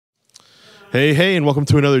Hey, hey, and welcome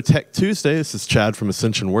to another Tech Tuesday. This is Chad from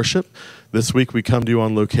Ascension Worship. This week we come to you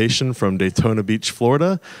on location from Daytona Beach,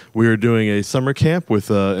 Florida. We are doing a summer camp with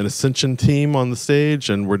an Ascension team on the stage,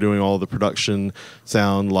 and we're doing all the production,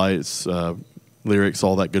 sound, lights, lyrics,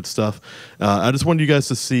 all that good stuff. I just wanted you guys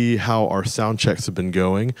to see how our sound checks have been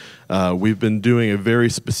going. We've been doing a very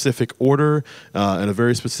specific order and a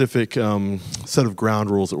very specific set of ground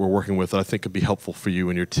rules that we're working with that I think could be helpful for you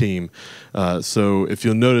and your team. So if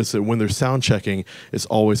you'll notice that when they're sound checking, it's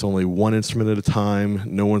always only one instrument at a time.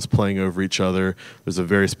 No one's playing over each other. There's a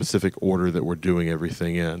very specific order that we're doing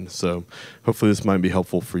everything in. So hopefully this might be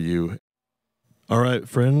helpful for you. All right,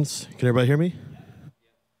 friends, can everybody hear me?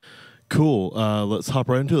 Cool. Let's hop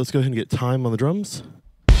right into it. Let's go ahead and get time on the drums.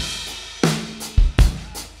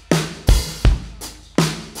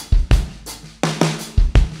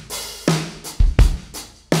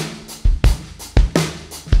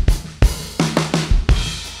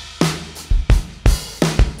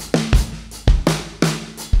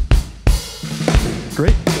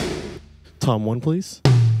 Great. Tom 1, please.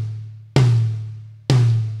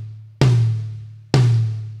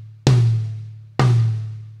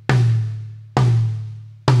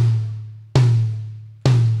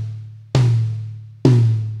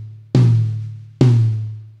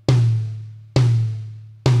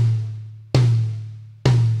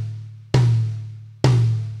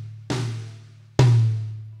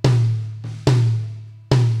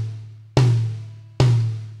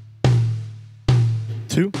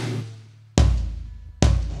 Two.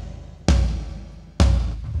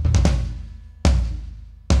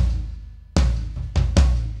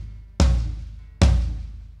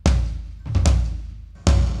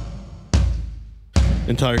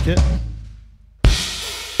 Entire kit.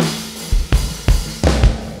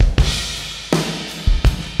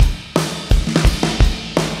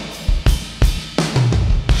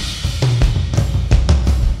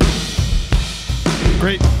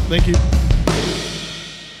 Great, thank you.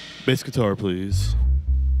 Bass guitar, please.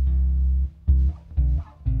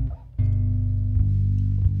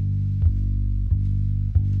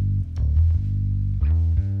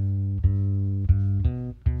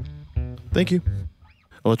 Thank you.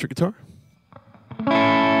 Electric guitar.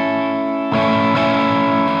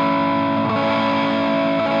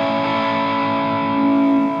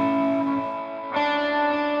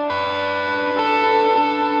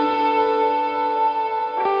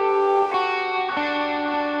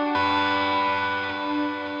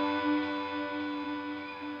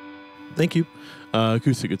 Thank you.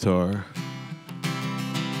 Acoustic guitar.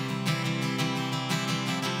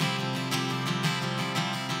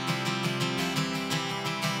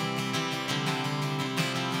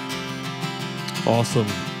 Awesome.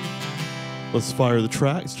 Let's fire the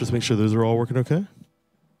tracks. Just make sure those are all working okay.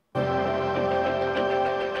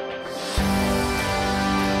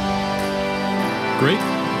 Great.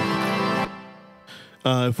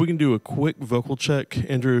 If we can do a quick vocal check,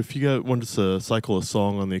 Andrew, if you wanted to cycle a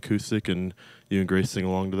song on the acoustic and you and Grace sing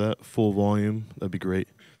along to that, full volume, that'd be great.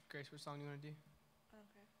 Grace, what song do you want to do?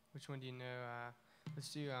 Okay. Which one do you know? Let's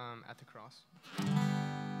do At the Cross.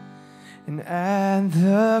 And at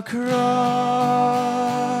the cross,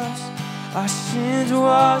 our sins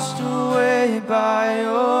washed away by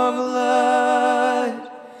your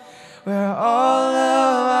blood, where all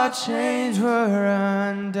of our chains were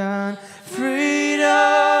undone. Freedom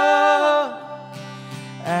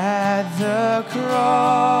at the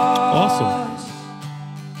cross. Awesome.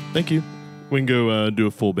 Thank you. We can go do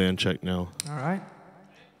a full band check now. All right.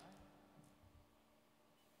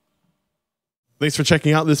 Thanks for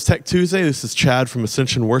checking out this Tech Tuesday. This is Chad from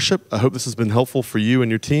Ascension Worship. I hope this has been helpful for you and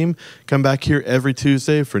your team. Come back here every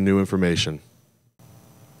Tuesday for new information.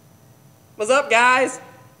 What's up, guys?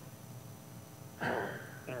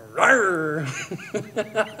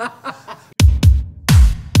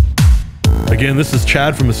 Again, this is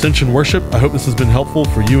Chad from Ascension Worship. I hope this has been helpful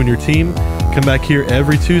for you and your team. Come back here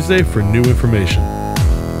every Tuesday for new information.